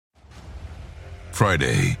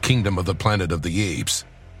Friday, Kingdom of the Planet of the Apes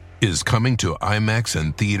is coming to IMAX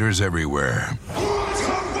and theaters everywhere. What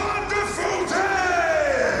a wonderful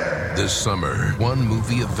day! This summer, one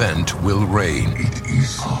movie event will reign. It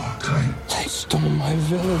is our time. They stole my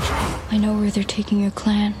village. I know where they're taking your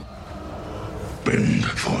clan. Bend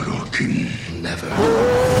for your king. Never.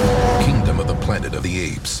 Kingdom of the Planet of the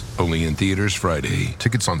Apes. Only in theaters Friday.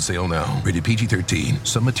 Tickets on sale now. Rated PG-13.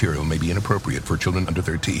 Some material may be inappropriate for children under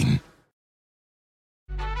 13.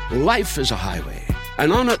 Life is a highway,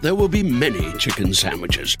 and on it there will be many chicken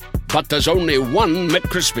sandwiches. But there's only one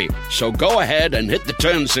McCrispy. So go ahead and hit the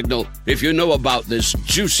turn signal if you know about this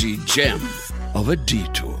juicy gem of a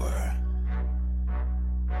detour.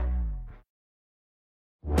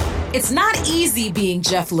 It's not easy being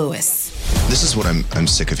Jeff Lewis. This is what I'm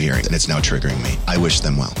sick of hearing, and it's now triggering me. I wish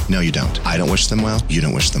them well. No, you don't. I don't wish them well. You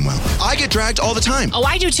don't wish them well. I get dragged all the time. Oh,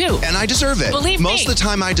 I do too. And I deserve it. Believe me. Most of the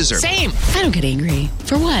time, I deserve it. Same. I don't get angry.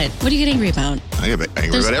 For what? What do you get angry about? I get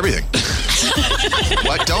angry about everything.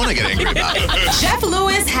 What don't I get angry about? Jeff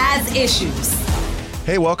Lewis has issues.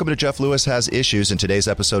 Hey, welcome to Jeff Lewis Has Issues. In today's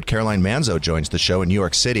episode, Caroline Manzo joins the show in New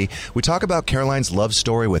York City. We talk about Caroline's love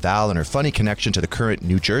story with Al and her funny connection to the current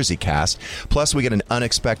New Jersey cast. Plus, we get an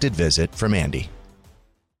unexpected visit from Andy.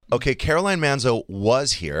 Okay, Caroline Manzo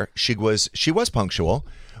was here. She was punctual.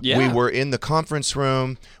 Yeah. We were in the conference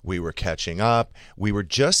room. We were catching up. We were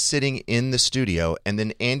just sitting in the studio, and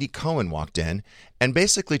then Andy Cohen walked in and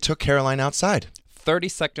basically took Caroline outside. 30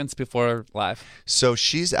 seconds before live. So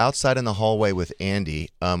she's outside in the hallway with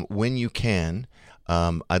Andy. When you can,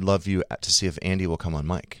 I'd love you to see if Andy will come on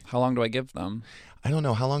mic. How long do I give them? I don't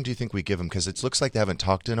know. How long do you think we give them? Because it looks like they haven't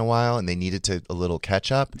talked in a while and they needed a little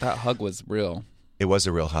catch up. That hug was real. It was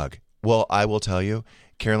a real hug. Well, I will tell you,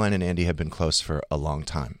 Caroline and Andy have been close for a long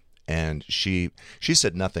time. And she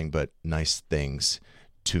said nothing but nice things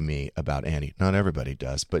to me about Andy. Not everybody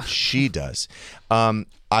does, but she does.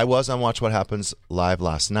 I was on Watch What Happens live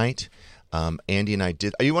last night. Andy and I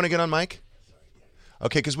did. You want to get on mic?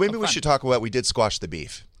 Okay, because maybe we should talk about we did squash the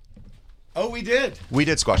beef. Oh, we did. We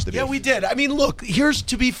did squash the beef. Yeah, we did. I mean, look, here's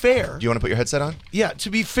to be fair. Do you want to put your headset on? Yeah,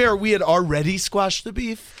 to be fair, we had already squashed the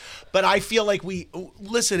beef, but I feel like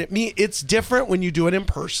it's different when you do it in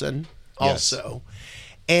person also. Yes.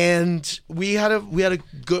 And we had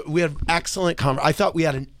excellent I thought we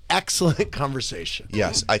had an excellent conversation.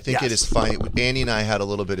 Yes, I think it is funny. Andy and I had a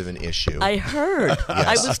little bit of an issue. I heard. Yes.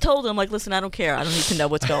 I was told, I'm like, listen, I don't care. I don't need to know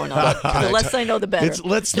what's going on. The less I know, the better.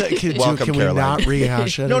 Can we not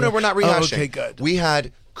rehash it? No, we're not rehashing. Oh, okay, good. We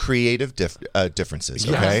had creative differences,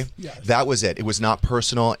 okay? Yes. That was it. It was not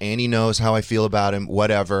personal. Andy knows how I feel about him,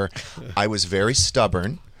 whatever. I was very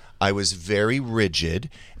stubborn. I was very rigid.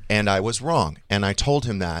 And I was wrong. And I told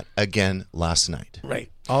him that again last night.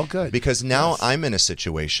 Right. All good. Because now I'm in a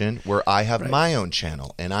situation where I have my own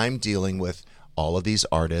channel and I'm dealing with all of these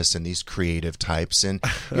artists and these creative types. And,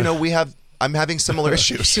 I'm having similar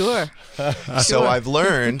issues. Sure. So I've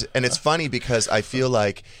learned, and it's funny because I feel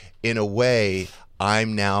like in a way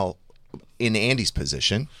I'm now in Andy's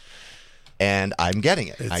position. And I'm getting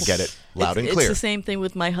it. I get it loud and clear. It's the same thing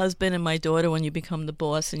with my husband and my daughter when you become the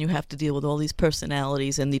boss and you have to deal with all these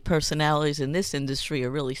personalities. And the personalities in this industry are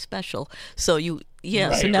really special. So you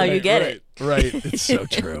get it. Right. It's so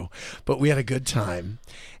true. But we had a good time.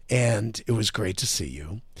 And it was great to see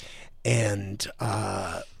you. And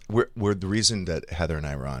we're the reason that Heather and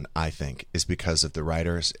I were on, I think, is because of the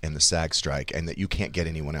writers and the SAG strike and that you can't get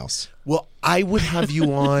anyone else. Well, I would have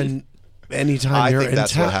you on anytime you're in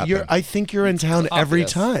town. I think you're in town every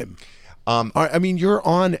time. You're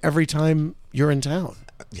on every time you're in town.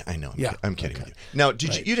 Yeah, I know. I'm kidding with you. Now,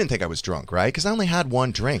 you didn't think I was drunk, right? Because I only had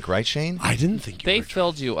one drink, right, Shane? I didn't think they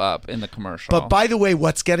filled you up in the commercial. But by the way,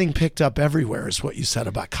 what's getting picked up everywhere is what you said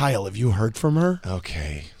about Kyle. Have you heard from her?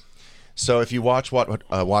 Okay. So if you watch what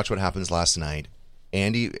happens last night,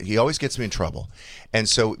 Andy, he always gets me in trouble. And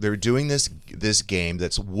so they're doing this game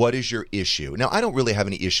that's what is your issue? Now, I don't really have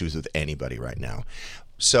any issues with anybody right now.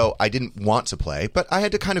 So I didn't want to play, but I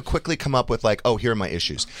had to kind of quickly come up with here are my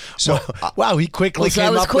issues. So wow, he quickly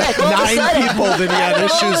came up with 9 people that he had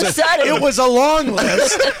issues with. It was a long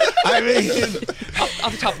list. I mean,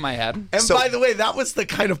 off the top of my head. And by the way, that was the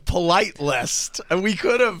kind of polite list. And we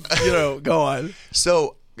could have, go on.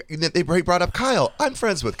 So they brought up Kyle. I'm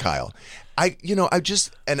friends with Kyle.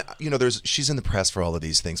 She's in the press for all of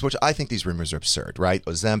these things, which I think these rumors are absurd, right?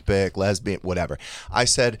 Ozempic, lesbian, whatever. I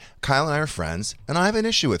said, Kyle and I are friends, and I have an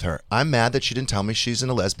issue with her. I'm mad that she didn't tell me she's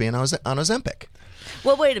a lesbian on Ozempic.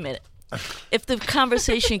 Well, wait a minute. If the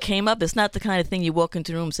conversation came up, it's not the kind of thing you walk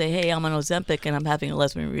into the room and say, hey, I'm on Ozempic and I'm having a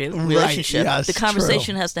lesbian relationship. Right, yes, the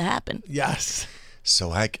conversation has to happen. Yes.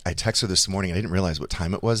 So I texted her this morning. I didn't realize what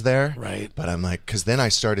time it was there. Right. But I'm like, because then I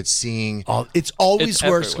started seeing. It's always It's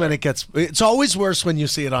worse everywhere. when it gets. It's always worse when you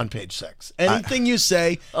see it on page 6. Anything you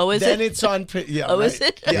say, is then it? it's on. Yeah. Oh, right. is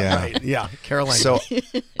it? Yeah. Yeah. Right. Yeah. Caroline. So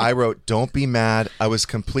I wrote, "Don't be mad. I was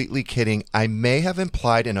completely kidding. I may have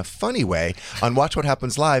implied in a funny way on Watch What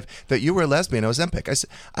Happens Live that you were a lesbian, Ozempic.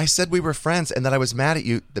 I said we were friends and that I was mad at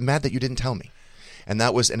you, mad that you didn't tell me." And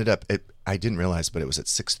that was ended up. I didn't realize, but it was at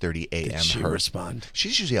 6:30 a.m. Did she her respond?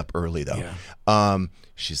 She's usually up early though. Yeah.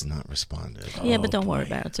 She's not responded. Yeah, but don't worry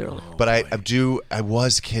about it. It's early. But I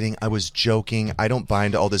was kidding. I was joking. I don't buy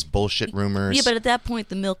into all this bullshit rumors. Yeah, but at that point,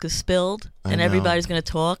 the milk is spilled, I and know. everybody's going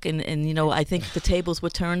to talk, and I think the tables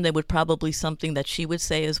would turn. There would probably something that she would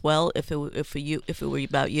say as well if it were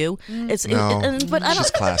about you. It's but I don't.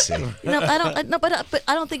 She's classy. No, I don't. No, but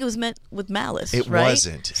I don't think it was meant with malice. It right?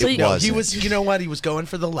 wasn't. So It wasn't. He was. You know what? He was going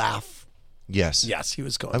for the laugh. Yes. Yes, he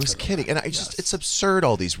was going. I was for the kidding, laugh. and it's absurd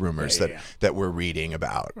all these rumors that we're reading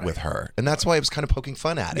about with her, and that's why I was kind of poking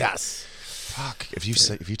fun at it. Yes. Fuck. If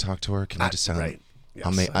you talk to her, can I just sound? right.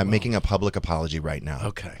 Yes, I'm making a public apology right now.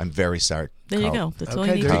 Okay. I'm very sorry. There you Carl. go. That's all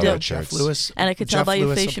you need there to you go. do. Shirts. Jeff Lewis. And I could tell Jeff by your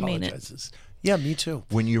Lewis face you mean it. apologizes. Yeah, me too.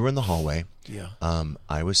 When you were in the hallway, Yeah.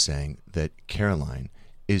 I was saying that Caroline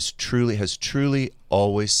has truly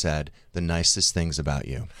always said the nicest things about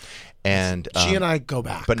you, and She and I go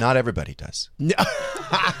back. but not everybody does.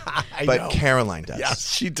 I But know. Caroline does.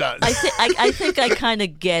 Yes, she does. I think I kind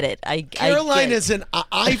of get it. Caroline is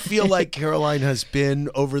I feel like Caroline has been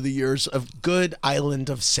over the years a good island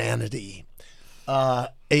of sanity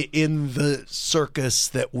in the circus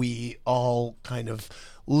that we all kind of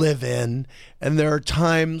live in. And there are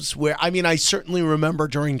times where, I certainly remember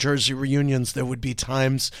during Jersey reunions, there would be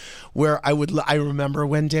times where I remember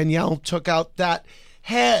when Danielle took out that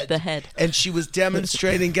the head, and she was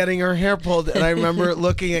demonstrating getting her hair pulled, and I remember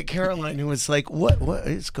looking at Caroline, who was like, what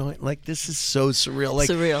is going, like, this is so surreal, like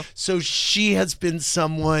Surreal. So she has been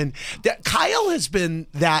someone that Kyle has been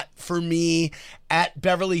that for me at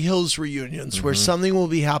Beverly Hills reunions, where something will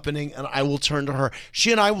be happening and I will turn to her.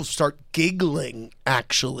 She and I will start giggling,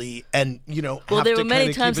 actually, and Well, have there to were many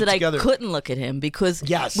kinda times keep it that together. I couldn't look at him because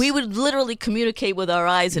Yes. we would literally communicate with our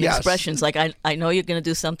eyes and Yes. expressions. Like, I know you're going to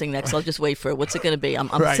do something next. I'll just wait for it. What's it going to be? I'm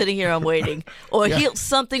Right. sitting here. I'm waiting. Or Yeah.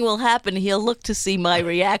 something will happen. He'll look to see my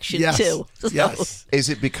reaction Yes. too. So- Yes. Is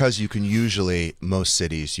it because you can usually, most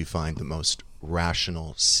cities, you find the most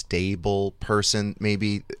rational, stable person,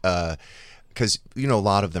 maybe? Because, a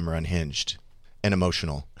lot of them are unhinged and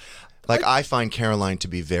emotional. Like, I find Caroline to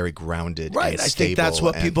be very grounded Right. and I stable. think that's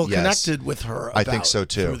what and- people yes. connected with her about I think so,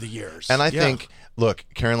 too. through the years. And I Yeah. think, look,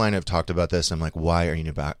 Caroline and I have talked about this. I'm like, why are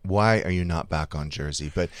you not back on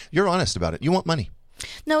Jersey? But you're honest about it. You want money.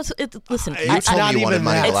 No, listen. It's I- told not me you wanted even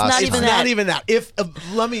money that. the last not time. even It's that. not even that. If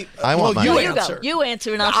let me, I want well, money. you you answer. go. You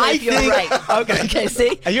answer, and I'll tell you if you're think- right. Okay. Okay.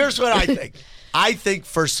 See. Here's what I think. I think,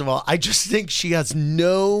 first of all, I just think she has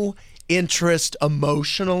no interest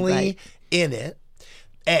emotionally Right. in it.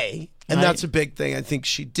 And Right. that's a big thing. I think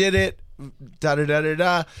she did it. Da da da da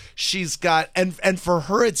da. She's got, and for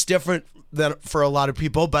her, it's different than for a lot of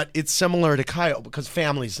people, but it's similar to Kyle because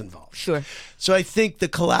family's involved. Sure. So I think the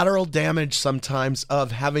collateral damage sometimes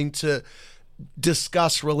of having to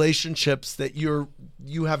discuss relationships that you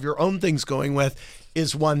have your own things going with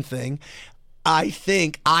is one thing. I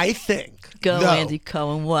think Go, though, Andy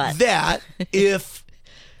Cohen. What? that if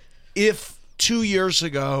 2 years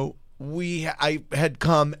ago I had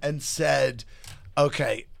come and said,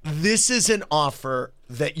 okay, this is an offer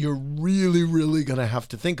that you're really, really going to have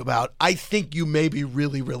to think about, I think you maybe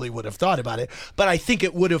really, really would have thought about it. But I think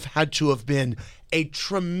it would have had to have been a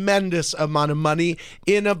tremendous amount of money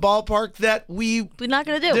in a ballpark that we're not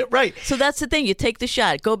going to do. Right. So that's the thing. You take the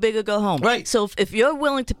shot. Go big or go home. Right. So if you're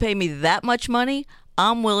willing to pay me that much money,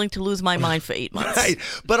 I'm willing to lose my mind for 8 months. Right.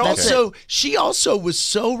 But That's also, it. she also was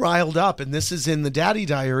so riled up, and this is in the Daddy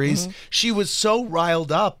Diaries, she was so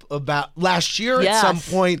riled up about last year Yes. at some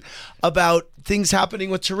point about things happening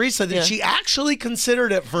with Teresa that Yeah. she actually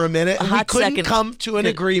considered it for a minute, and we hot couldn't second. come to an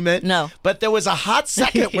agreement. No. But there was a hot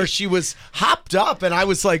second where she was hopped up, and I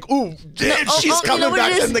was like, ooh, she's you know coming what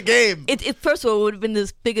back it is? in the game. It first of all, it would have been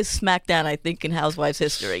the biggest smackdown, I think, in Housewives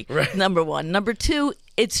history. Right. Number one. Number two,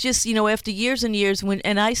 it's just, after years and years,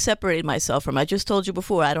 and I separated myself from, I just told you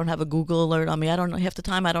before, I don't have a Google alert on me. I don't know, half the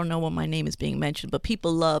time I don't know when my name is being mentioned, but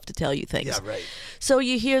people love to tell you things. Yeah, right. So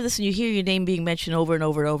you hear this and you hear your name being mentioned over and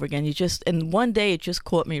over and over again. And one day it just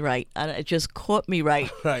caught me right. It just caught me right.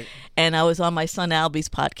 Right. And I was on my son Albie's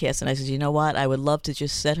podcast, and I said, you know what? I would love to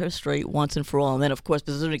just set her straight once and for all. And then, of course,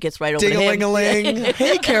 as soon as it gets right over to him. Ding-a-ling-a-ling.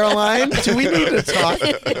 Hey, Caroline, do we need to talk?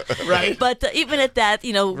 Right. But even at that,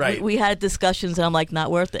 Right. we had discussions, and I'm like,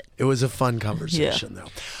 not worth it. It was a fun conversation,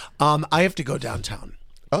 though. I have to go downtown.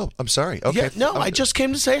 Oh, I'm sorry. Okay. Yeah, no, I just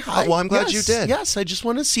came to say hi. Oh, well, I'm glad you did. Yes, I just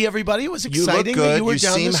want to see everybody. It was You exciting look good. that you were You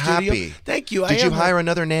down seem the studio. happy. Thank you. Did you hire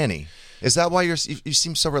another nanny? Is that why you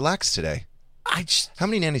seem so relaxed today? How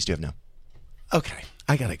many nannies do you have now? Okay,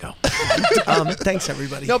 I gotta go. Thanks,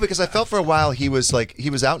 everybody. No, because I felt for a while he was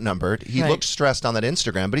outnumbered. He looked stressed on that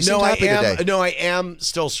Instagram, but he seemed happy today. No, I am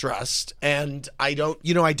still stressed, and I don't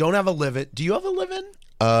have a live-in. Do you have a live-in?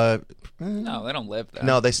 No, they don't live there.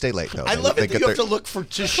 No, they stay late though. I love it that you have to look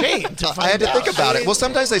to Shane to find I had to out. think about it. Well,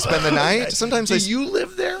 sometimes they spend the night. Sometimes Do you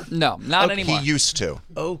live there? No, not anymore. He used to.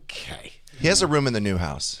 Okay. He has a room in the new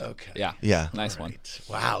house. Okay. Yeah. Yeah. Nice one.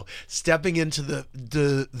 Wow. Stepping into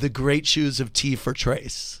the great shoes of T for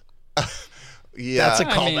Trace. Yeah. That's a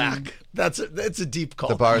I mean- callback. That's a deep call.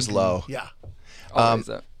 The bar's low. Yeah. Always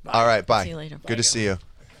up. All right. Bye. See you later. Good to see you.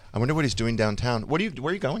 I wonder what he's doing downtown. Where are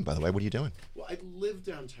you going, by the way? What are you doing? Well, I live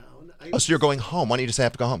downtown. Oh, so you're going home. Why don't you just say I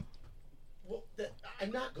have to go home? Well,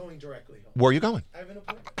 I'm not going directly home. Where are you going? I have an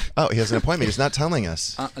appointment. Oh, he has an appointment. He's not telling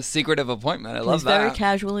us. A secretive appointment. I love He's very that.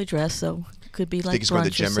 casually dressed, so could be like Think he's going to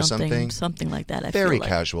the brunch gym or something? something like that. I Very feel like.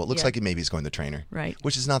 casual. It looks Yeah. like maybe he's going to the trainer. Right.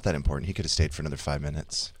 Which is not that important. He could have stayed for another 5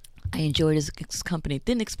 minutes. I enjoyed his company.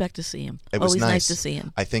 Didn't expect to see him. It was Always nice. nice to see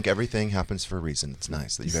him. I think everything happens for a reason. It's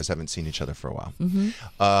nice that you guys haven't seen each other for a while.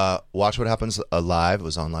 Mm-hmm. Watch What Happens Live. It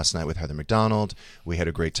was on last night with Heather McDonald. We had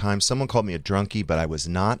a great time. Someone called me a drunkie, but I was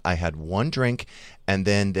not. I had one drink, and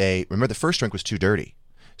then remember the first drink was too dirty.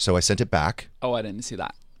 So I sent it back. Oh, I didn't see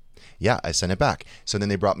that. Yeah, I sent it back. So then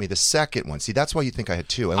they brought me the second one. See, that's why you think I had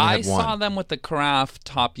two. I only had one. saw them with the carafe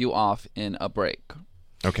top you off in a break.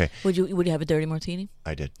 Okay. Would you have a dirty martini?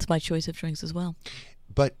 I did. It's my choice of drinks as well.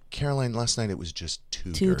 But Caroline, last night it was just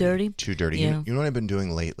too dirty. Too dirty. Yeah. You know what I've been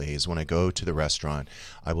doing lately is when I go to the restaurant,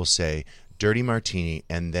 I will say dirty martini,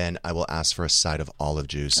 and then I will ask for a side of olive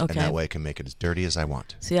juice, Okay. and that way I can make it as dirty as I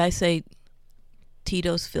want. See, I say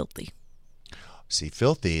Tito's filthy. See,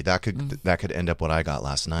 filthy, that could end up what I got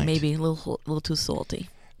last night. Maybe a little too salty.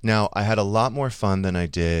 Now, I had a lot more fun than I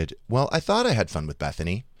did. Well, I thought I had fun with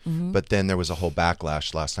Bethany, Mm-hmm. but then there was a whole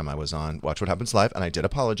backlash last time I was on Watch What Happens Live, and I did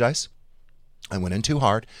apologize. I went in too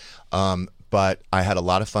hard, but I had a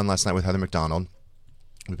lot of fun last night with Heather McDonald.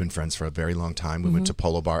 We've been friends for a very long time. We went to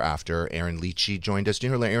Polo Bar after. Erin Leachy joined us. Do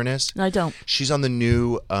you know who Erin is? I don't. She's on the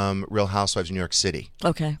new Real Housewives of New York City.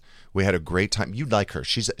 Okay. We had a great time. You'd like her.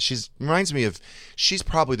 She's reminds me of. She's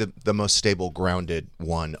probably the most stable, grounded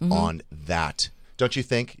one on that. Don't you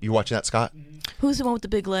think? You watching that, Scott? Who's the one with the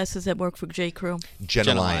big glasses that work for J. Crew?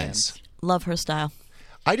 Jenna Lyons. Love her style.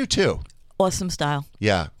 I do too. Awesome style.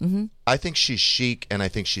 Yeah. Mm-hmm. I think she's chic, and I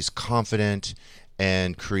think she's confident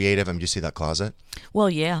and creative. I mean, do you see that closet? Well,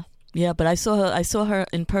 yeah. Yeah, but I saw her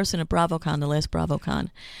in person at BravoCon, the last BravoCon,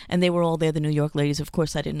 and they were all there, the New York ladies. Of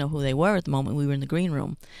course, I didn't know who they were at the moment. We were in the green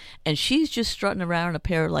room, and she's just strutting around in a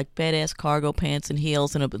pair of like badass cargo pants and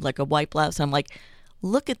heels and a white blouse. I'm like,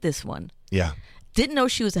 look at this one. Yeah. Didn't know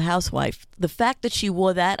she was a housewife. The fact that she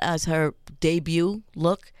wore that as her debut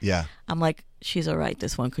look, Yeah. I'm like, she's all right,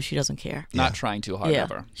 this one, because she doesn't care. Not trying too hard Yeah,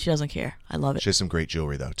 ever. she doesn't care. I love it. She has some great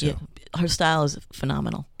jewelry though too. Yeah, her style is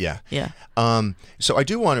phenomenal. Yeah. Yeah. So I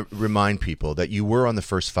do want to remind people that you were on the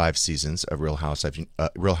first 5 seasons of Real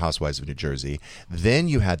Housewives of New Jersey. Then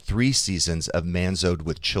you had 3 seasons of Manzo'd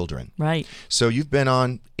with Children. Right. So you've been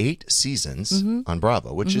on 8 seasons on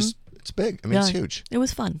Bravo, which is it's big. I mean, it's huge. It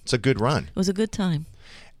was fun. It's a good run. It was a good time.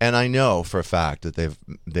 And I know for a fact that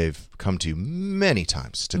they've come to you many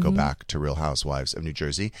times to go back to Real Housewives of New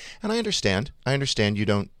Jersey, and I understand. I understand you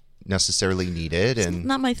don't necessarily need it, and It's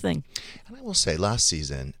not my thing. And I will say, last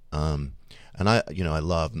season, and I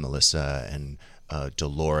love Melissa and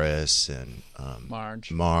Dolores and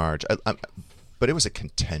Marge. But it was a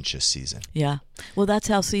contentious season. Yeah. Well, that's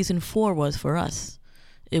how season 4 was for us.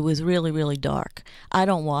 It was really, really dark. I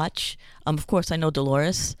don't watch. Of course, I know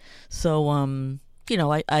Dolores, so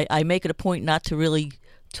I make it a point not to really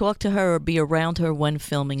talk to her or be around her when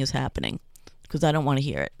filming is happening, because I don't want to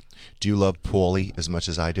hear it. Do you love Paulie as much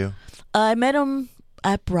as I do? I met him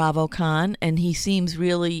at BravoCon, and he seems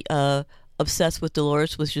really a obsessed with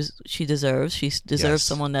Dolores, which she deserves. She deserves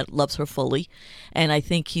someone that loves her fully, and I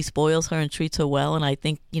think he spoils her and treats her well. And I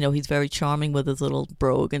think he's very charming with his little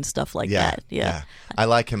brogue and stuff like that. Yeah, I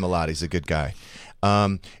like him a lot. He's a good guy.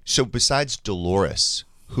 So besides Dolores,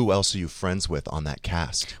 who else are you friends with on that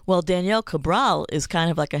cast? Well, Danielle Cabral is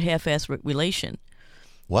kind of like a half-ass relation.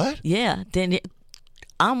 What? Yeah,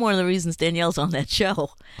 I'm one of the reasons Danielle's on that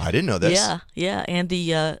show. I didn't know this. Yeah.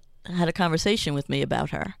 Andy had a conversation with me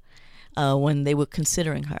about her when they were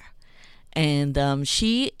considering her. And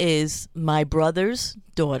she is my brother's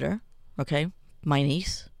daughter, okay, my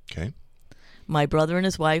niece. Okay. My brother and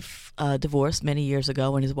his wife divorced many years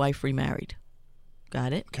ago, and his wife remarried.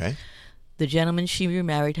 Got it? Okay. The gentleman she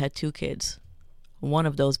remarried had 2 kids, one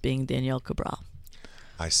of those being Danielle Cabral.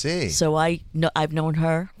 I see. So I've known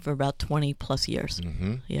her for about 20 plus years.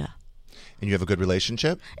 Mm-hmm. Yeah. And you have a good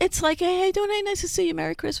relationship? It's like, hey, doing it, nice to see you,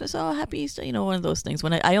 Merry Christmas, oh, Happy Easter, one of those things.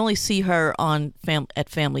 When I only see her on at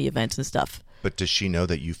family events and stuff. But does she know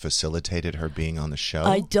that you facilitated her being on the show?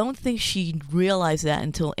 I don't think she realized that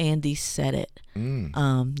until Andy said it.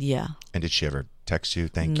 Yeah. And did she ever text you,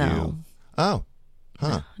 thank No. you? Oh.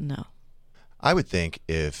 Huh. No. I would think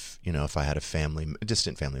if I had a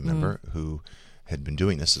distant family member who had been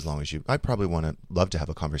doing this as long as you, I'd probably love to have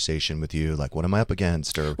a conversation with you, like, what am I up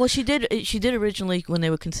against? Or well, she did originally when they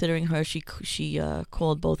were considering her. She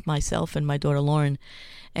called both myself and my daughter Lauren,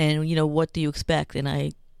 and what do you expect? And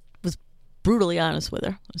I was brutally honest with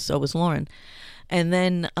her. So was Lauren, and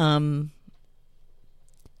then I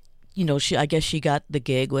guess she got the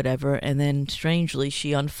gig, whatever, and then strangely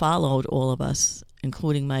she unfollowed all of us,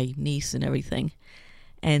 including my niece and everything,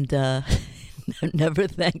 and never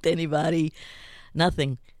thanked anybody.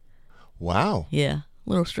 Nothing. Wow. Yeah. A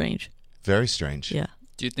little strange. Very strange. Yeah.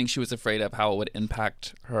 Do you think she was afraid of how it would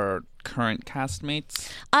impact her current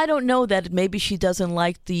castmates? I don't know that maybe she doesn't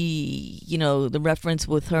like the reference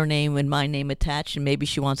with her name and my name attached, and maybe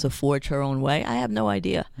she wants to forge her own way. I have no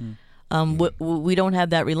idea. We don't have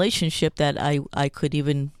that relationship that I could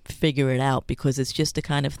even figure it out, because it's just the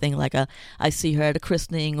kind of thing like I see her at a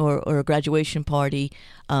christening or a graduation party,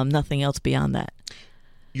 nothing else beyond that.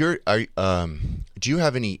 Do you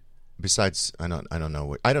have any, besides, I don't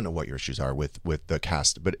know what your issues are with the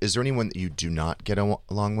cast, but is there anyone that you do not get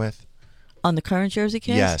along with? On the current Jersey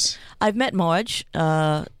cast? Yes. I've met Marge.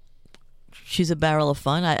 She's a barrel of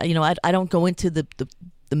fun. I don't go into the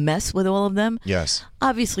mess with all of them. Yes.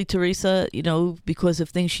 Obviously, Teresa, because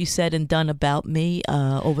of things she said and done about me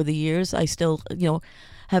over the years, I still,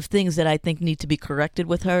 have things that I think need to be corrected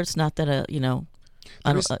with her. It's not that,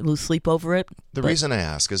 I lose sleep over it. The reason I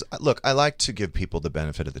ask is, look, I like to give people the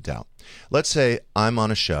benefit of the doubt. Let's say I'm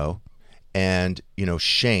on a show and,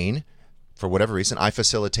 Shane, for whatever reason, I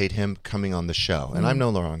facilitate him coming on the show, and I'm no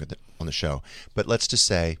longer on the show. But let's just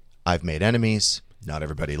say I've made enemies. Not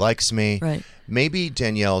everybody likes me. Right. Maybe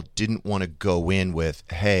Danielle didn't want to go in with,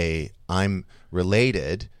 hey, I'm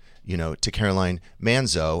related, to Caroline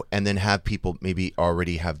Manzo, and then have people maybe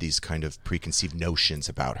already have these kind of preconceived notions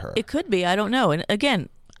about her. It could be. I don't know. And again,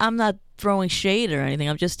 I'm not throwing shade or anything.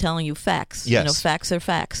 I'm just telling you facts. Yes. Facts are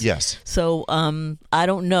facts. Yes. So I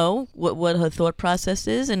don't know what her thought process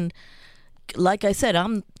is. And like I said,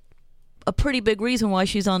 I'm a pretty big reason why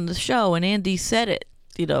she's on the show. And Andy said it,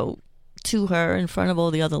 to her in front of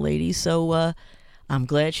all the other ladies. So I'm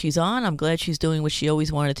glad she's on. I'm glad she's doing what she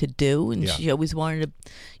always wanted to do, and she always wanted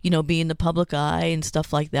to, be in the public eye and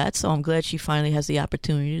stuff like that. So I'm glad she finally has the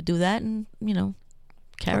opportunity to do that and,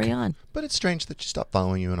 carry on. But it's strange that she stopped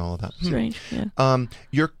following you and all of that. Strange, yeah.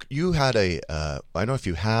 You had I don't know if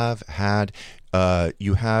you have had,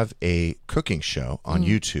 you have a cooking show on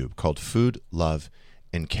YouTube called Food, Love,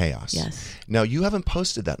 and Chaos. Yes. Now, you haven't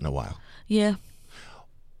posted that in a while. Yeah.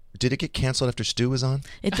 Did it get canceled after Stu was on?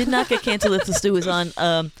 It did not get canceled after Stu was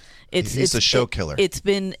on. He's a show killer. It's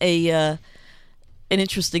been an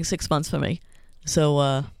interesting 6 months for me.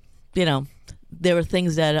 So, there are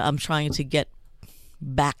things that I'm trying to get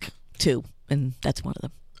back to, and that's one of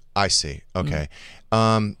them. I see. Okay.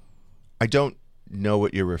 I don't know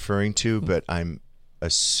what you're referring to, but I'm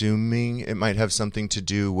assuming it might have something to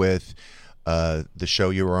do with the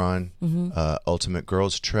show you were on, Ultimate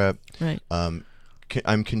Girls Trip. Right.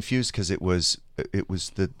 I'm confused because it was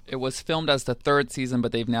filmed as the 3rd season,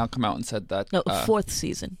 but they've now come out and said that 4th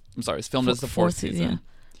season. I'm sorry, it's filmed as the 4th season.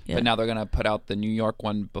 Yeah. But now they're going to put out the New York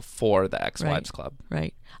one before the Ex-Wives Club.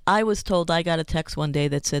 Right. I was told, I got a text one day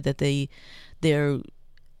that said that the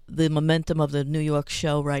momentum of the New York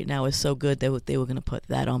show right now is so good that they were going to put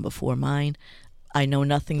that on before mine. I know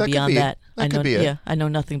nothing That could beyond be it. that. That I know, could be it. yeah, I know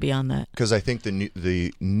nothing beyond that. Because I think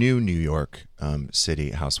the new New York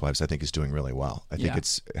City Housewives, I think, is doing really well. I think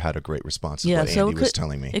it's had a great response. Is what Andy was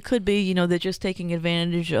telling me. It could be, they're just taking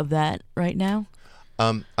advantage of that right now.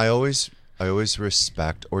 I always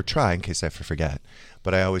respect, or try in case I forget,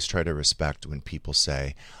 but I always try to respect when people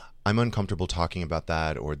say, I'm uncomfortable talking about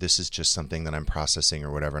that, or this is just something that I'm processing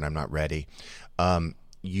or whatever, and I'm not ready.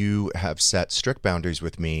 You have set strict boundaries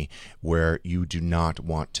with me where you do not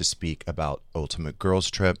want to speak about Ultimate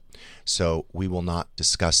Girls Trip, so we will not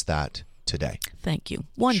discuss that today. Thank you.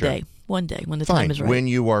 One day when the Fine. time is right. When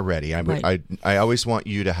you are ready. Right. I always want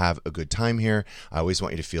you to have a good time here. I always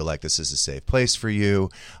want you to feel like this is a safe place for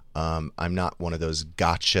you. I'm not one of those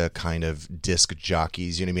gotcha kind of disc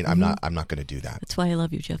jockeys. You know what I mean? I'm not going to do that. That's why I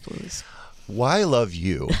love you, Jeff Lewis. Why I love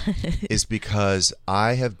you is because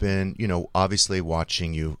I have been, obviously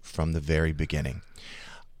watching you from the very beginning.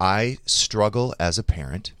 I struggle as a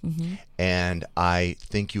parent, and I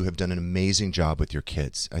think you have done an amazing job with your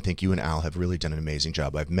kids. I think you and Al have really done an amazing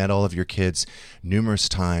job. I've met all of your kids numerous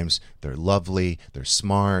times. They're lovely. They're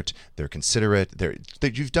smart. They're considerate.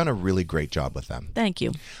 You've done a really great job with them. Thank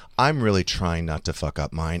you. I'm really trying not to fuck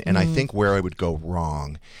up mine, and I think where I would go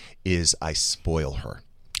wrong is I spoil her.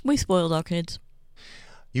 We spoiled our kids.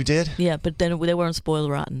 You did? Yeah, but then they weren't spoiled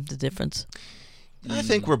rotten. The difference. I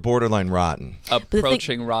think we're borderline rotten.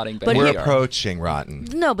 Approaching rotting behavior. We're approaching rotten.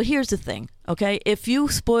 No, but here's the thing, okay? If you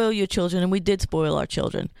spoil your children, and we did spoil our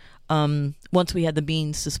children, once we had the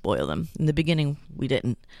means to spoil them. In the beginning, we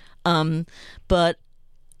didn't. But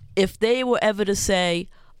if they were ever to say,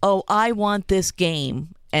 oh, I want this game,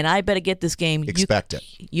 and I better get this game. Expect it.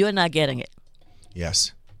 You're not getting it.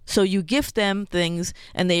 Yes. So you gift them things,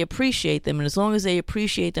 and they appreciate them, and as long as they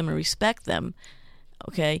appreciate them and respect them,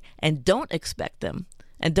 okay, and don't expect them,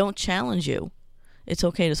 and don't challenge you, it's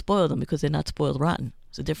okay to spoil them because they're not spoiled rotten.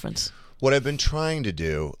 It's a difference. What I've been trying to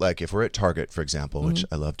do, like if we're at Target, for example, which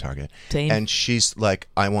I love Target, Same. and she's like,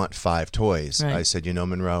 I want 5 toys. Right. I said,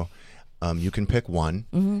 Monroe, you can pick one.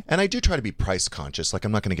 And I do try to be price conscious. Like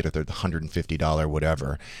I'm not going to get her the $150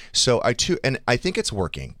 whatever. So and I think it's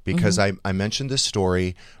working because I mentioned this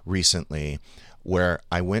story recently where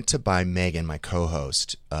I went to buy Megan, my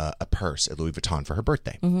co-host, a purse at Louis Vuitton for her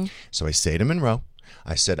birthday. So I say to Monroe,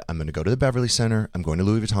 I said, I'm going to go to the Beverly Center. I'm going to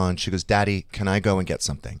Louis Vuitton. She goes, Daddy, can I go and get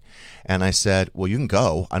something? And I said, well, you can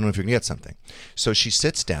go. I don't know if you can get something. So she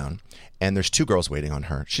sits down, and there's 2 girls waiting on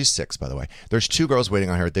her. She's 6, by the way. There's 2 girls waiting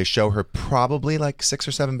on her. They show her probably like 6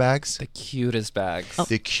 or 7 bags. The cutest bags.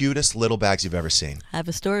 The cutest little bags you've ever seen. I have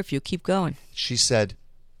a story for you. Keep going. She said,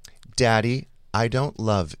 Daddy, I don't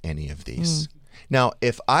love any of these. Now,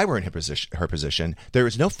 if I were in her position, there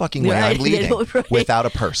is no fucking way I'm leaving without a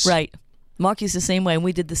purse. Right. Marky's the same way, and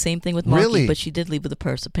we did the same thing with Marky, Really? but she did leave with a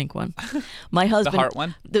purse, a pink one. My husband, The heart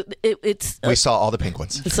one? It's We saw all the pink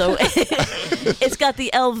ones. so it's got the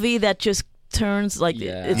LV that just turns like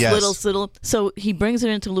it's Yes. little. So he brings it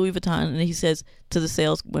into Louis Vuitton, and he says to the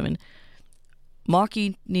saleswomen,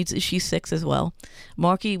 Marky she's 6 as well.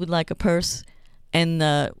 Marky would like a purse, and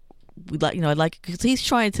I'd like, because he's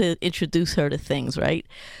trying to introduce her to things, right?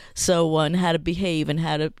 So and how to behave and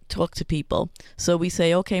how to talk to people. So we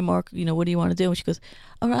say, okay, Mark, what do you want to do? And she goes,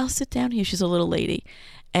 all right, I'll sit down here. She's a little lady,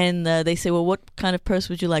 and they say, well, what kind of purse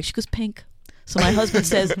would you like? She goes, pink. So my husband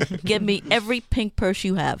says, give me every pink purse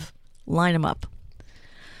you have, line them up.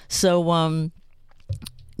 So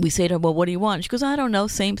we say to her, well, what do you want? She goes, I don't know,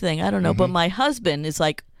 same thing, I don't know. But my husband is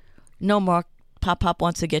like, no, Mark, Pop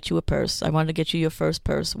wants to get you a purse. I want to get you your first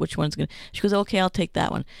purse. Which one's going to... She goes, okay, I'll take that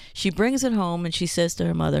one. She brings it home, and she says to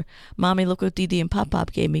her mother, Mommy, look what Dee and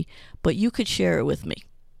Pop gave me, but you could share it with me.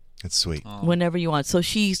 That's sweet. Whenever you want. So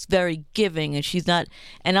she's very giving, and she's not...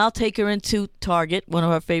 And I'll take her into Target, one of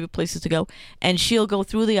our favorite places to go, and she'll go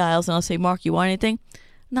through the aisles, and I'll say, Mark, you want anything? I'm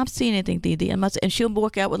not seeing anything, Dee. And she'll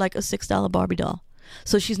walk out with like a $6 Barbie doll.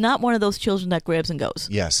 So she's not one of those children that grabs and goes.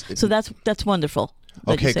 Yes. So that's wonderful.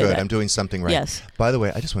 Okay, good. I'm doing something right. Yes. By the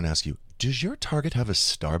way, I just want to ask you, does your Target have a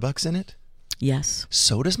Starbucks in it? Yes.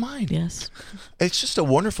 So does mine. Yes. It's just a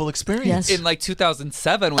wonderful experience. Yes. In like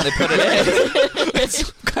 2007 when they put it in. It's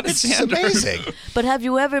kind of standard. Amazing. But have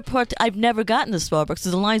you ever I've never gotten to Starbucks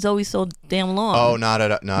because the line's always so damn long. Oh, not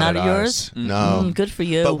at yours? ours. No. Good for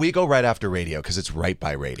you. But we go right after radio because it's right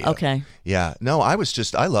by radio. Okay. Yeah. No, I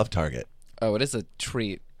love Target. Oh, it is a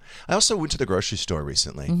treat. I also went to the grocery store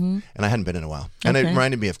recently, and I hadn't been in a while. And it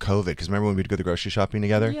reminded me of COVID, because remember when we'd go to the grocery shopping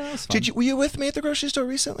together? Yeah, that was fun. Were you with me at the grocery store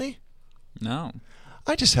recently? No.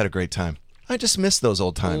 I just had a great time. I just miss those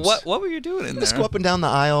old times. What were you doing in there? Just go up and down the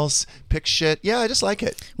aisles, pick shit. Yeah, I just like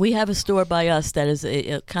it. We have a store by us that is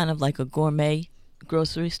a kind of like a gourmet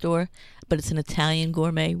grocery store, but it's an Italian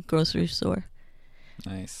gourmet grocery store.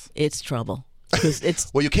 Nice. It's trouble. Because it's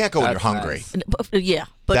well, you can't go when you're hungry. Nice. Yeah,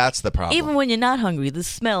 but that's the problem. Even when you're not hungry, the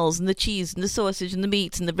smells and the cheese and the sausage and the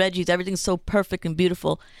meats and the veggies, everything's so perfect and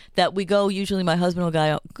beautiful that we go. Usually, my husband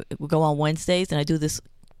will go on Wednesdays, and I do this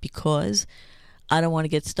because I don't want to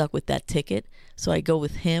get stuck with that ticket. So I go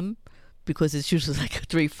with him because it's usually like a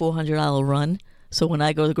 $300-400 run. So when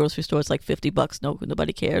I go to the grocery store, it's like $50.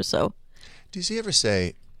 Nobody cares. So, does he ever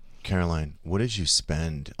say, Caroline, what did you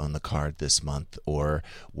spend on the card this month? Or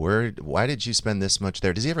why did you spend this much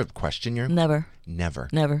there? Does he ever question you? Never. Never.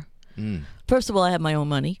 First of all, I have my own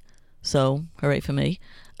money, so hooray for me.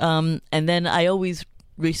 And then I always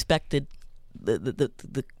respected the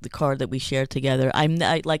card that we shared together. I'm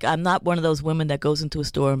not one of those women that goes into a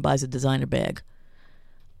store and buys a designer bag.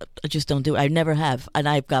 I just don't do it. I never have, and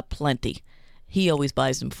I've got plenty. He always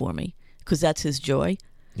buys them for me because that's his joy.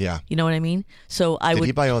 Yeah. You know what I mean? So Did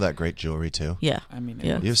he buy all that great jewelry too? Yeah. I mean,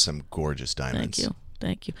 yeah. You have some gorgeous diamonds.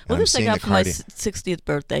 Thank you. Well, this I got for my 60th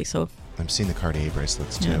birthday, so. I'm seeing the Cartier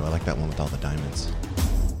bracelets too. Yeah. I like that one with all the diamonds.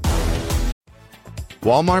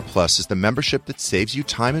 Walmart Plus is the membership that saves you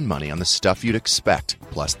time and money on the stuff you'd expect,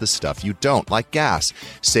 plus the stuff you don't, like gas.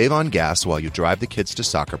 Save on gas while you drive the kids to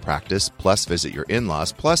soccer practice, plus visit your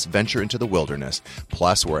in-laws, plus venture into the wilderness,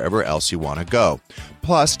 plus wherever else you want to go.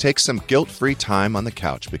 Plus, take some guilt-free time on the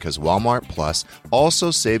couch because Walmart Plus also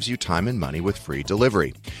saves you time and money with free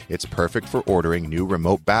delivery. It's perfect for ordering new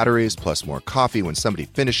remote batteries, plus more coffee when somebody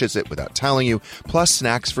finishes it without telling you, plus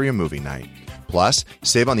snacks for your movie night. Plus,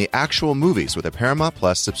 save on the actual movies with a Paramount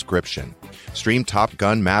Plus subscription. Stream Top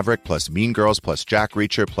Gun Maverick plus Mean Girls plus Jack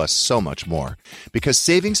Reacher plus so much more. Because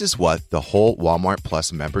savings is what the whole Walmart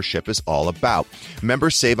Plus membership is all about.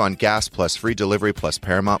 Members save on gas plus free delivery plus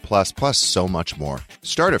Paramount Plus so much more.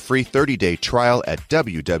 Start a free 30-day trial at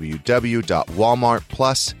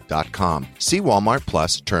www.walmartplus.com. See Walmart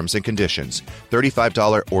Plus terms and conditions.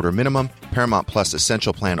 $35 order minimum, Paramount Plus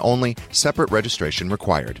Essential Plan only, separate registration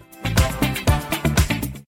required.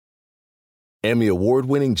 Emmy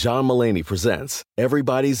award-winning John Mulaney presents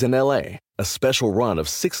Everybody's in L.A., a special run of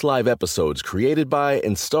 6 live episodes created by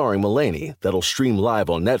and starring Mulaney that'll stream live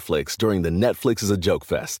on Netflix during the Netflix is a Joke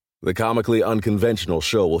Fest. The comically unconventional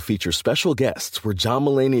show will feature special guests where John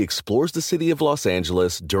Mulaney explores the city of Los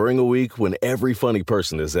Angeles during a week when every funny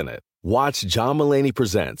person is in it. Watch John Mulaney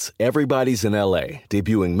Presents Everybody's in L.A.,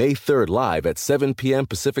 debuting May 3rd live at 7 p.m.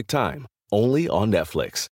 Pacific Time, only on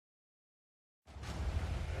Netflix.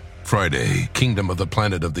 Friday, Kingdom of the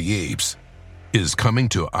Planet of the Apes is coming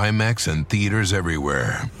to IMAX and theaters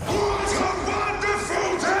everywhere. What a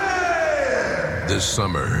wonderful day! This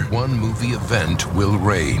summer, one movie event will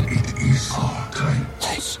reign. It is our time.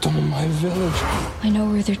 They stole my village. I know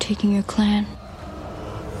where they're taking your clan.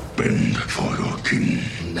 Bend for your king.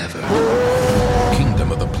 Never.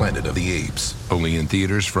 Kingdom of the Planet of the Apes. Only in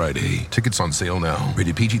theaters Friday. Tickets on sale now.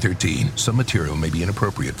 Rated PG-13. Some material may be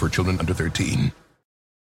inappropriate for children under 13.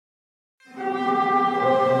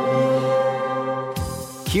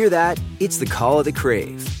 Hear that? It's the call of the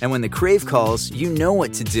Crave. And when the Crave calls, you know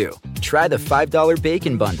what to do. Try the $5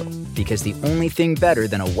 Bacon Bundle, because the only thing better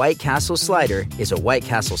than a White Castle slider is a White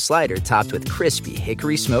Castle slider topped with crispy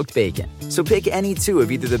hickory smoked bacon. So pick any two of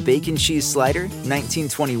either the Bacon Cheese Slider,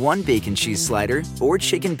 1921 Bacon Cheese Slider, or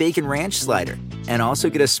Chicken Bacon Ranch Slider. And also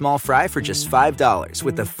get a small fry for just $5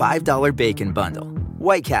 with the $5 Bacon Bundle.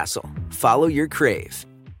 White Castle. Follow your Crave.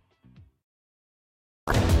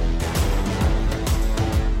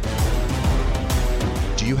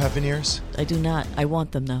 Do you have veneers? I do not. I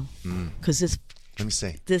want them though, because this. Let me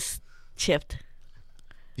see. This chipped.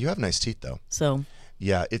 You have nice teeth though. So.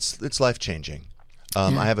 Yeah, it's life changing.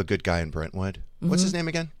 I have a good guy in Brentwood. What's his name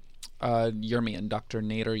again? Yermian, Dr.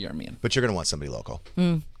 Nader Yermian. But you're gonna want somebody local.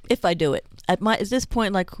 If I do it at this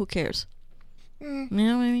point, like, who cares? You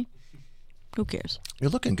know what I mean? Who cares?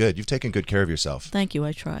 You're looking good. You've taken good care of yourself. Thank you.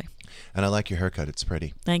 I try. And I like your haircut. It's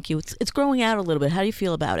pretty. Thank you. It's growing out a little bit. How do you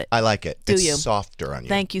feel about it? I like it. Do it's you? Softer on you.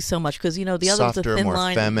 Thank you so much, because the other was a thin more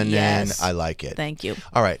line. Feminine. Yes. I like it. Thank you.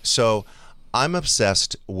 All right. So I'm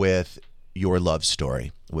obsessed with your love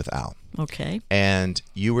story with Al. Okay. And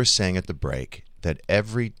you were saying at the break that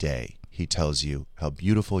every day he tells you how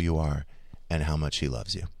beautiful you are and how much he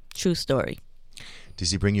loves you. True story.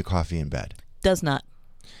 Does he bring you coffee in bed? Does not.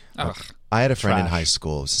 Ugh. I had a friend in high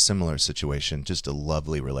school. It was a similar situation, just a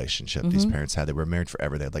lovely relationship these parents had. They were married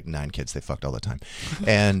forever. They had like 9 kids. They fucked all the time.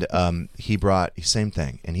 And he brought, same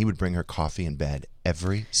thing, and he would bring her coffee in bed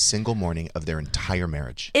every single morning of their entire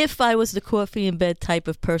marriage. If I was the coffee in bed type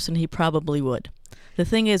of person, he probably would. The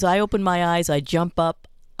thing is, I open my eyes, I jump up,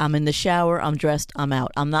 I'm in the shower, I'm dressed, I'm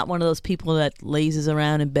out. I'm not one of those people that lazes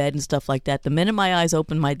around in bed and stuff like that. The minute my eyes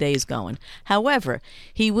open, my day is going. However,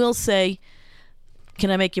 he will say, "Can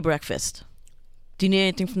I make you breakfast? Do you need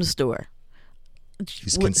anything from the store?"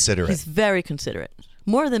 He's considerate. He's very considerate.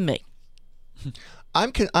 More than me.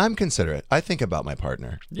 I'm considerate. I think about my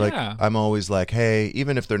partner. Like, Yeah. I'm always like, hey,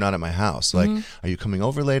 even if they're not at my house, like, are you coming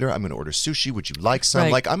over later? I'm going to order sushi. Would you like some?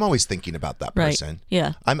 Right. Like, I'm always thinking about that Right. person.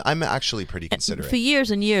 Yeah. I'm actually pretty considerate. For years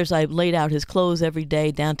and years, I laid out his clothes every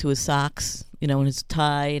day down to his socks, and his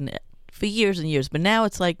tie, and for years and years. But now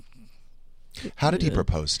it's like, How did he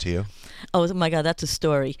propose to you? oh my God, that's a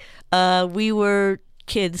story. We were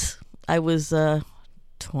kids. I was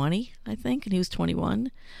 20, I think, and he was 21.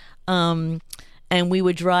 And we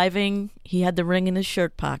were driving. He had the ring in his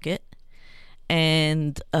shirt pocket,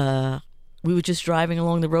 and we were just driving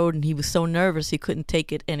along the road, and he was so nervous he couldn't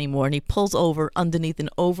take it anymore. And he pulls over underneath an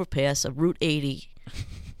overpass of Route 80,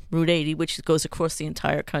 which goes across the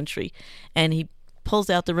entire country. And he pulls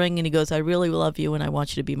out the ring, and he goes, "I really love you, and I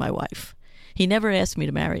want you to be my wife." He never asked me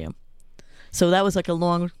to marry him. So that was like a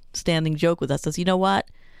long-standing joke with us. I said, "You know what?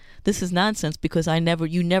 This is nonsense because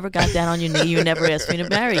you never got down on your knee. You never asked me to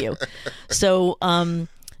marry you." So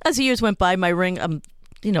as the years went by, my ring,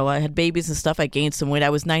 I had babies and stuff. I gained some weight.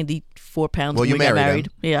 I was 94 pounds Well, when you we got married married.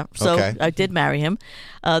 him. Yeah. So Okay. I did marry him.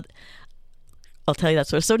 I'll tell you that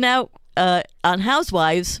story. So now on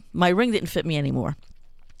Housewives, my ring didn't fit me anymore.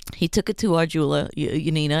 He took it to our jeweler,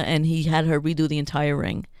 Yanina, and he had her redo the entire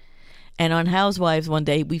ring. And on Housewives one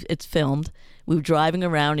day, it's filmed. We were driving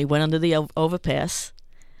around. He went under the overpass.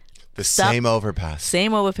 Same overpass.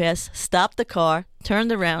 Same overpass. Stopped the car,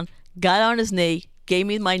 turned around, got on his knee, gave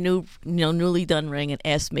me my newly done ring, and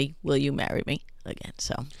asked me, "Will you marry me?" again.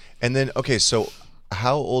 So. And then, okay, so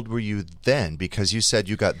how old were you then? Because you said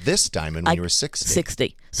you got this diamond when you were 60.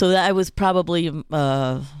 60. So that I was probably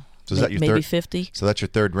So is that your maybe third, 50. So that's your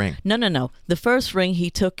third ring. No. The first ring he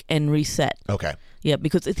took and reset. Okay. Yeah,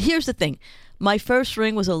 because here's the thing. My first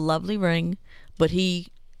ring was a lovely ring, but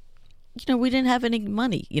we didn't have any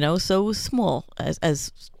money, so it was small,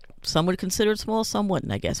 as some would consider it small, some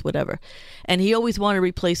wouldn't, I guess, whatever. And he always wanted to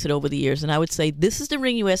replace it over the years. And I would say, "This is the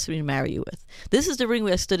ring you asked me to marry you with. This is the ring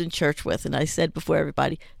I stood in church with." And I said before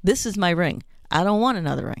everybody, "This is my ring. I don't want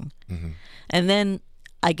another ring." Mm-hmm. And then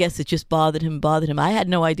I guess it just bothered him. I had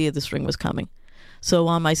no idea this ring was coming. So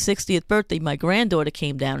on my 60th birthday, my granddaughter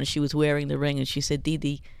came down and she was wearing the ring, and she said,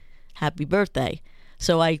 "Dee, happy birthday."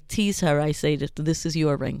 So I tease her. I say, "This is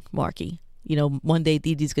your ring, Marky. One day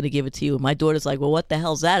Dee Dee's going to give it to you." And my daughter's like, "Well, what the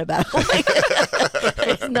hell's that about?"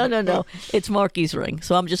 No. It's Marky's ring.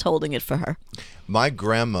 So I'm just holding it for her. My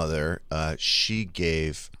grandmother, she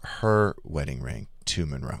gave her wedding ring to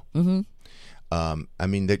Monroe. Mm-hmm.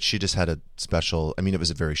 That she just had a special. It was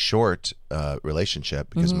a very short relationship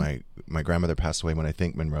because my grandmother passed away when I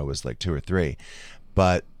think Monroe was like 2 or 3,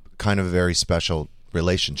 but kind of a very special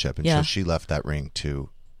relationship, and so she left that ring to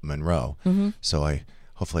Monroe. Mm-hmm. So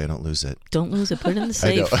hopefully I don't lose it. Don't lose it. Put it in the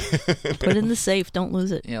safe. Put it in the safe. Don't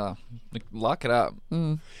lose it. Yeah, lock it up.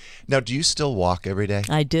 Now, do you still walk every day?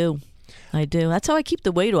 I do. That's how I keep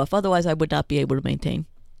the weight off. Otherwise, I would not be able to maintain.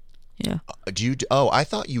 Yeah. Do you? Oh, I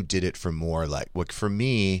thought you did it for more like for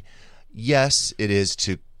me. Yes, it is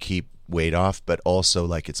to keep weight off, but also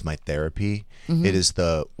like it's my therapy. Mm-hmm. It is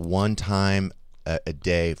the one time a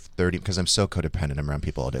day, 30, because I'm so codependent. I'm around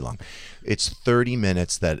people all day long. It's 30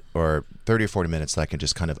 minutes or 30 or 40 minutes that I can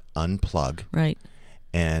just kind of unplug. Right.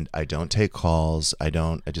 And I don't take calls. I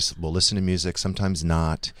just will listen to music, sometimes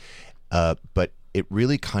not. But it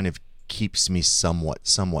really kind of keeps me somewhat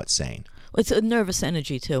sane. It's a nervous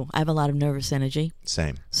energy too. I have a lot of nervous energy.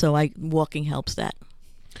 Same. So walking helps that.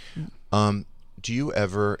 Do you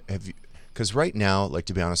ever because right now, like,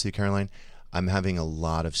 to be honest with you, Caroline, I'm having a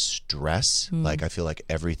lot of stress. Like, I feel like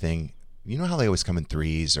everything, how they always come in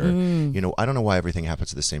threes, or, I don't know why everything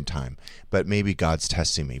happens at the same time, but maybe God's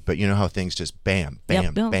testing me. But you know how things just bam,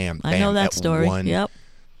 bam, bam, bam, I know that at story. one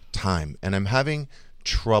time. And I'm having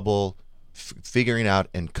trouble figuring out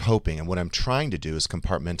and coping. And what I'm trying to do is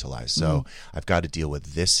compartmentalize. So I've got to deal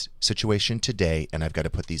with this situation today, and I've got to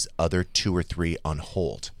put these other 2 or 3 on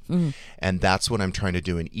hold. And that's what I'm trying to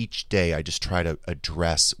do. And each day I just try to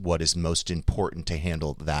address what is most important to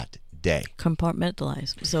handle that day.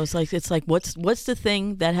 Compartmentalize. So it's like what's the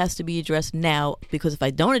thing that has to be addressed now? Because if I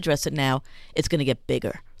don't address it now, it's going to get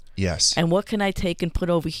bigger. Yes. And what can I take and put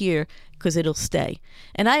over here because it'll stay?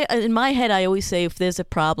 And in my head, I always say, if there's a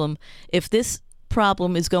problem, if this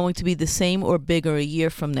problem is going to be the same or bigger a year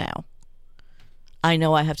from now, I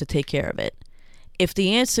know I have to take care of it. If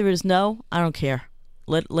the answer is no, I don't care.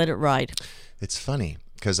 Let it ride. It's funny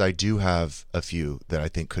because I do have a few that I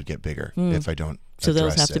think could get bigger if I don't. So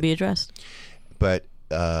those have it. to be addressed. But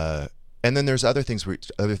and then there's other things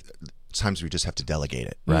other times we just have to delegate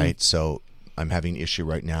it, right? So I'm having an issue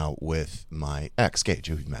right now with my ex, Gage,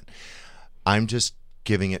 who we've met. I'm just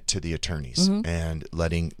giving it to the attorneys and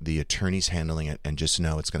letting the attorneys handling it, and just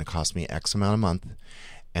know it's going to cost me X amount a month,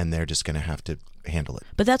 and they're just going to have to handle it.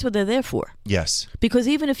 But that's what they're there for. Yes. Because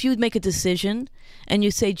even if you make a decision and you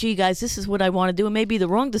say, gee, guys, this is what I want to do, it may be the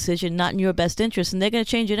wrong decision, not in your best interest, and they're going to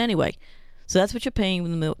change it anyway. So that's what you're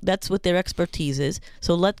paying them. That's what their expertise is.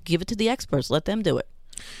 So give it to the experts. Let them do it.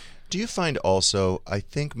 Do you find also, I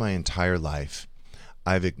think my entire life,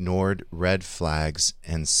 I've ignored red flags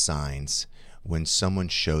and signs when someone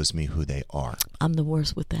shows me who they are. I'm the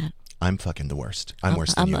worst with that. I'm fucking the worst. I'm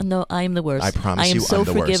worse than you. No, I am the worst. I promise you, I am so I'm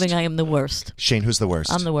the forgiving. worst. I am the worst. Shane, who's the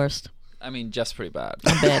worst? I'm the worst. I mean, Jeff's pretty bad.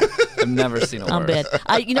 I'm bad. I've never seen a worse. I'm bad.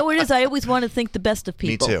 You know what it is? I always want to think the best of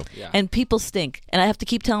people. Me too. Yeah. And people stink. And I have to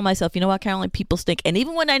keep telling myself, you know what, Caroline, people stink. And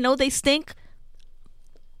even when I know they stink,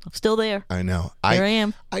 I'm still there. I know. There I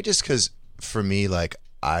am. I just, because for me, like,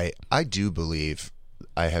 I do believe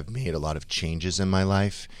I have made a lot of changes in my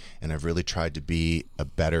life, and I've really tried to be a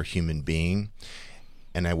better human being,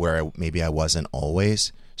 and maybe I wasn't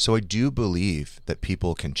always. So I do believe that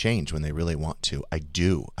people can change when they really want to. I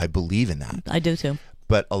do. I believe in that. I do too.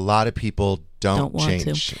 But a lot of people don't want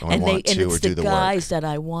change to. or And want to it's or do the the guys work. that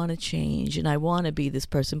I want to change and I want to be this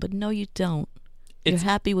person, but no, you don't. You're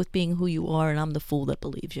happy with being who you are, and I'm the fool that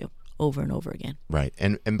believes you over and over again. Right.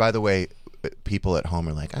 And by the way, people at home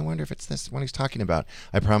are like, I wonder if it's this one he's talking about.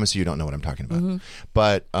 I promise you don't know what I'm talking about.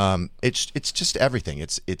 But it's just everything.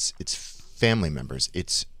 It's family members.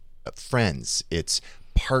 It's friends. It's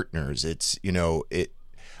partners. It's,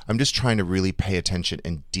 I'm just trying to really pay attention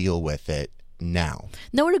and deal with it now.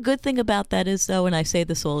 Know what a good thing about that is, though, and I say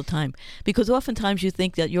this all the time, because oftentimes you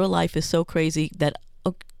think that your life is so crazy that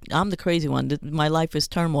I'm the crazy one, that my life is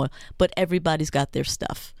turmoil, but everybody's got their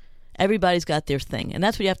stuff. Everybody's got their thing. And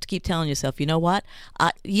that's what you have to keep telling yourself. You know what?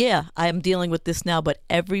 I am dealing with this now, but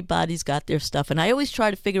everybody's got their stuff. And I always try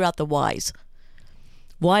to figure out the whys.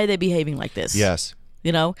 Why are they behaving like this? Yes.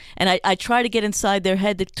 And I try to get inside their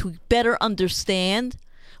head to better understand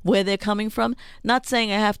where they're coming from. Not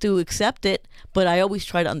saying I have to accept it, but I always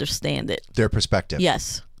try to understand it. Their perspective.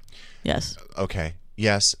 Yes. Okay.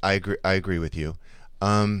 Yes, I agree with you.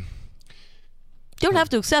 You don't have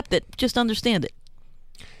to accept it. Just understand it.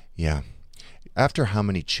 Yeah. After how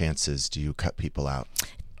many chances do you cut people out?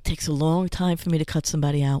 It takes a long time for me to cut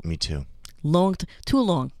somebody out. Me too. Too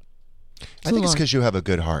long. I think it's because you have a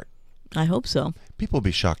good heart. I hope so. People will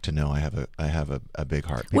be shocked to know I have a big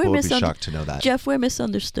heart. People will be shocked to know that. Jeff, we're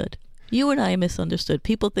misunderstood. You and I are misunderstood.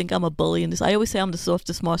 People think I'm a bully, and I always say I'm the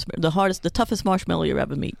softest marshmallow, the toughest marshmallow you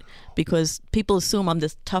ever meet, because people assume I'm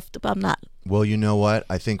this tough, but I'm not. Well, you know what?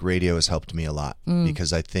 I think radio has helped me a lot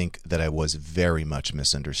because I think that I was very much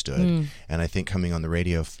misunderstood, and I think coming on the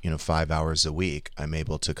radio, 5 hours a week, I'm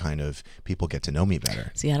able to people get to know me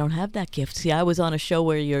better. See, I don't have that gift. See, I was on a show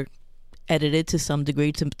where you're edited to some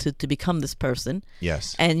degree to become this person.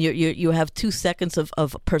 Yes. And you have 2 seconds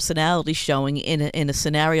of personality showing in a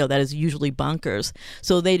scenario that is usually bonkers.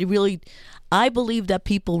 So I believe that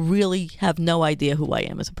people really have no idea who I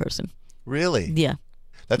am as a person. Really? Yeah.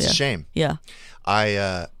 That's a shame. Yeah.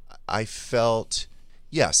 I felt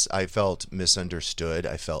misunderstood.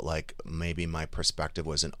 I felt like maybe my perspective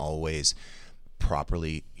wasn't always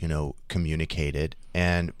properly, communicated.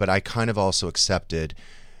 But I kind of also accepted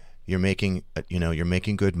you're making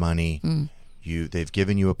good money. They've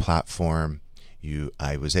given you a platform.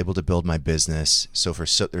 I was able to build my business.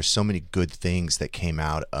 There's so many good things that came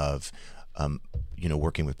out of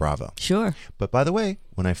working with Bravo. Sure. But by the way,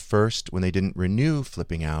 when they didn't renew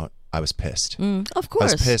Flipping Out, I was pissed. Of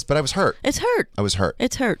course. I was pissed, but I was hurt. It's hurt. I was hurt.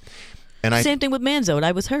 It's hurt. And same thing with Manzo.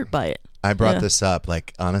 I was hurt by it. I brought this up,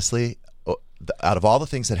 honestly, out of all the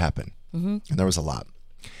things that happened, and there was a lot,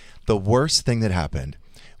 the worst thing that happened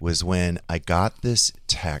was when I got this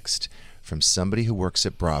text from somebody who works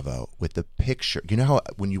at Bravo with the picture. You know how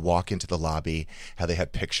when you walk into the lobby, how they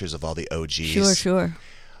had pictures of all the OGs? Sure.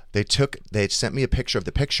 They sent me a picture of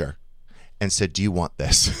the picture and said, "Do you want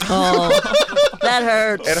this?" Oh, that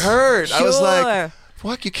hurts. It hurt. Sure. I was like,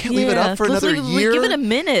 "Fuck, you can't leave it up for another year? Give it a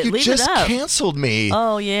minute. You leave just it up. canceled me.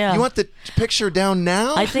 Oh, yeah. You want the picture down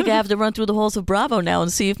now?" I think I have to run through the halls of Bravo now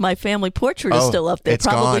and see if my family portrait is still up there. It's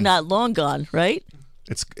Probably gone. not long gone, right?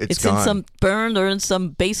 It's gone. In some burned or in some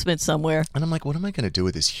basement somewhere. And I'm like, what am I going to do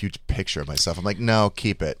with this huge picture of myself? I'm like, no,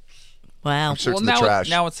 keep it. Wow. I'm sure it's in the trash.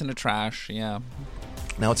 Now it's in the trash, yeah.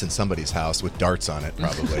 Now it's in somebody's house with darts on it,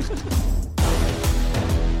 probably.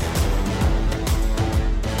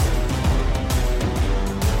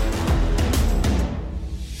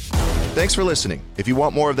 Thanks for listening. If you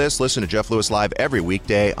want more of this, listen to Jeff Lewis Live every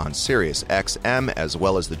weekday on Sirius XM, as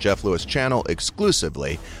well as the Jeff Lewis channel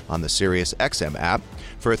exclusively on the Sirius XM app.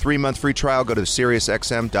 For a 3-month free trial, go to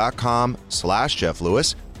SiriusXM.com/Jeff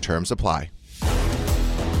Lewis. Terms apply.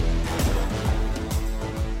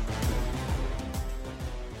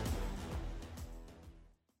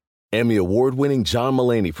 Emmy award-winning John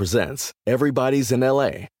Mulaney presents Everybody's in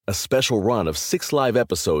L.A., a special run of 6 live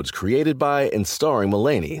episodes created by and starring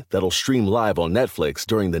Mulaney that'll stream live on Netflix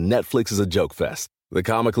during the Netflix is a Joke Fest. The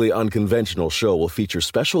comically unconventional show will feature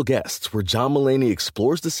special guests where John Mulaney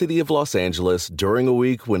explores the city of Los Angeles during a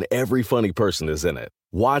week when every funny person is in it.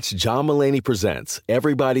 Watch John Mulaney Presents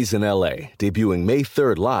Everybody's in L.A., debuting May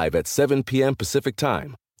 3rd live at 7 p.m. Pacific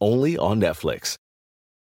Time, only on Netflix.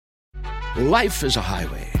 Life is a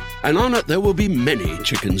highway, and on it there will be many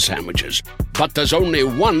chicken sandwiches. But there's only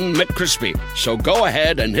one McCrispy. So go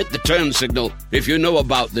ahead and hit the turn signal if you know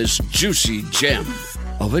about this juicy gem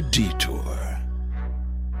of a detour.